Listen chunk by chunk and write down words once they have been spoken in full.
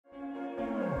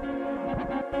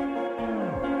When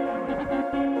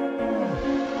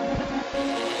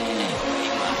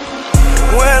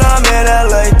I'm in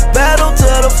LA, battle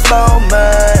to the floor,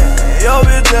 man. Yo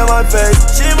bitch in my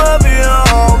face, she must be a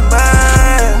home,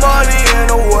 man. Money in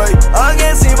the way, I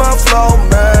can't see my flow,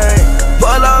 man.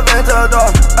 Pull up at the door,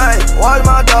 hey, watch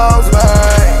my dogs,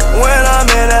 man. When I'm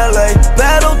in LA,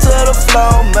 battle to the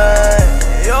floor, man.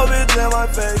 Yo bitch in my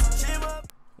face, she must.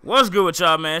 What's good with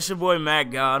y'all, man? It's your boy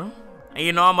MattGotEm. And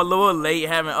you know, I'm a little late,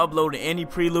 haven't uploaded any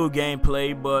prelude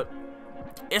gameplay, but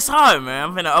it's hard, man.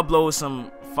 I'm gonna upload some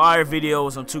fire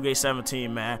videos on 2K17,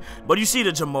 man. But you see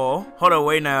the Jamal. Hold on,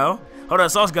 wait now. Hold on,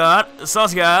 Sauce God.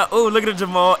 Oh, look at the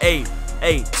Jamal. Hey,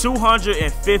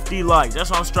 250 likes. That's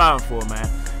what I'm striving for, man.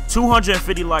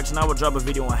 250 likes, and I will drop a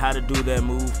video on how to do that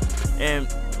move and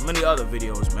many other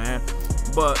videos, man.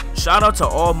 But shout out to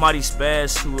Almighty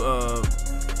Spaz who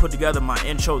put together my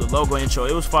intro, the logo intro.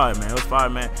 It was fire, man. It was fire,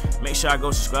 man. Make sure I go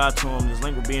subscribe to him. This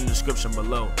link will be in the description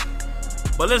below.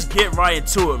 But let's get right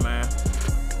into it, man.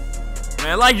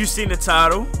 Man, like you seen the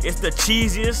title, it's the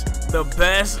cheesiest, the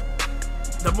best,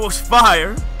 the most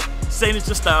fire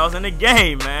signature styles in the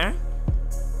game, man.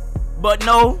 But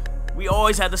no, we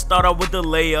always have to start off with the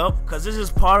layup, because this is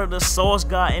part of the sauce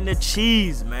guy and the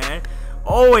cheese, man.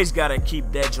 Always gotta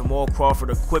keep that Jamal Crawford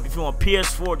equipped. If you want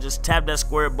PS4, just tap that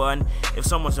square button. If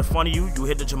someone's in front of you, you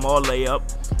hit the Jamal layup.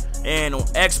 And on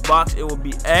Xbox, it will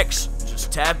be X,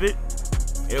 just tap it.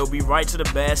 It'll be right to the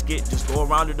basket. Just go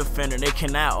around the defender. They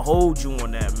cannot hold you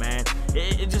on that, man.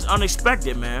 It's just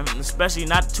unexpected, man. Especially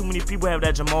not too many people have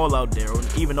that Jamal out there or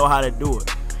even know how to do it.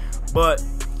 But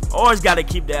always got to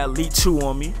keep that Elite 2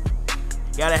 on me.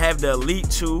 Got to have the Elite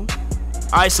 2.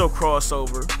 ISO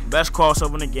crossover. Best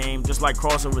crossover in the game. Just like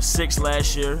crossover 6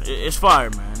 last year. It's fire,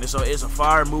 man. It's a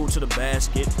fire move to the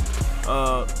basket.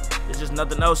 There's just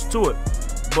nothing else to it.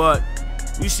 But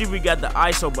you see we got the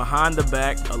ISO behind the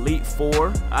back, Elite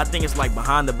 4. I think it's like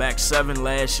behind the back 7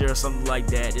 last year or something like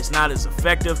that. It's not as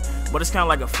effective, but it's kind of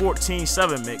like a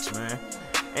 14-7 mix, man.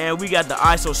 And we got the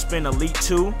ISO spin Elite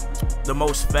 2, the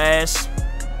most fast,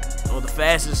 or the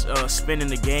fastest spin in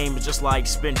the game. It's just like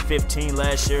spin 15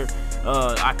 last year.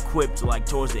 I quipped like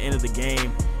towards the end of the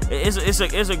game. It's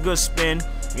a good spin.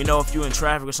 You know, if you're in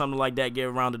traffic or something like that, get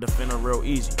around the defender real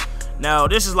easy. Now,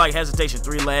 this is like Hesitation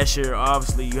 3 last year.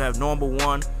 Obviously, you have Normal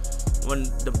 1. When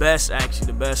the best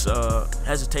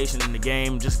Hesitation in the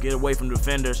game. Just get away from the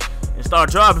defenders and start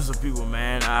dropping some people,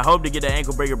 man. I hope to get that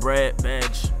ankle breaker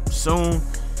badge soon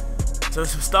to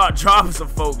start dropping some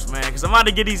folks, man. Because I'm about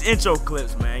to get these intro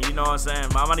clips, man. You know what I'm saying?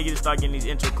 I'm about to start getting these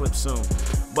intro clips soon.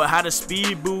 But how to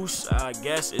speed boost, I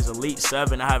guess, is Elite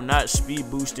 7. I have not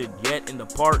speed boosted yet in the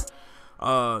park.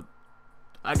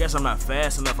 I guess I'm not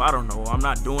fast enough. I don't know. I'm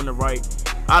not doing it right.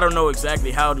 I don't know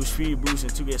exactly how to do speed boost in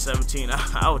 2K17.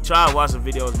 I'll try to watch the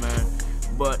videos, man.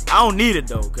 But I don't need it,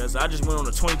 though, because I just went on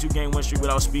a 22-game win streak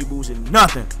without speed boosting.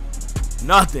 Nothing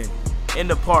in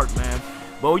the park, man.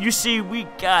 But you see, we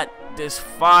got this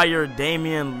fire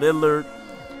Damian Lillard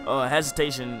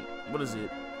Hesitation. What is it?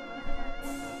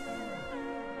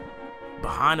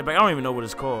 Behind the back. I don't even know what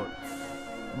it's called.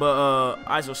 But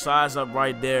ISO size up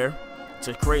right there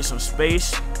to create some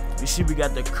space. You see we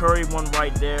got the Curry one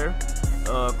right there.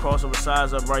 Crossover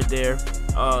size up right there.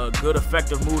 Good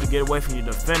effective move to get away from your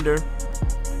defender.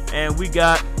 And we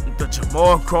got the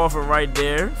Jamal Crawford right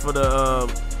there for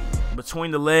the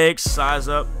between the legs, size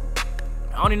up.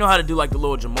 I don't even know how to do like the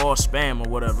little Jamal spam or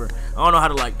whatever. I don't know how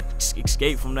to like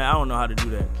escape from that. I don't know how to do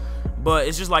that. But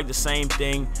it's just like the same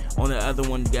thing on the other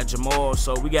one. We got Jamal.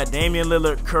 So we got Damian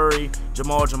Lillard, Curry,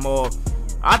 Jamal.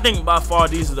 I think by far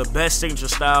these are the best signature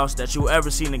styles that you'll ever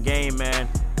see in the game, man.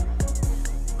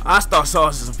 I start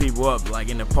saucing some people up, like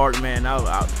in the park, man. I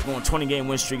going 20-game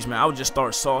win streaks, man. I would just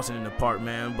start saucing in the park,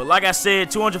 man. But like I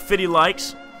said, 250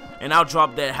 likes, and I'll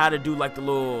drop that how to do like the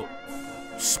little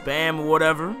spam or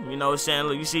whatever. You know what I'm saying?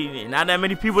 Look, you see, not that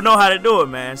many people know how to do it,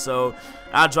 man. So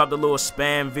I'll drop the little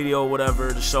spam video or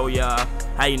whatever to show y'all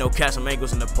how, you know, catch some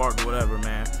ankles in the park or whatever,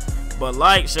 man. But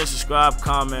like, share, subscribe,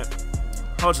 comment.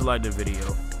 Hope you like the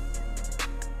video.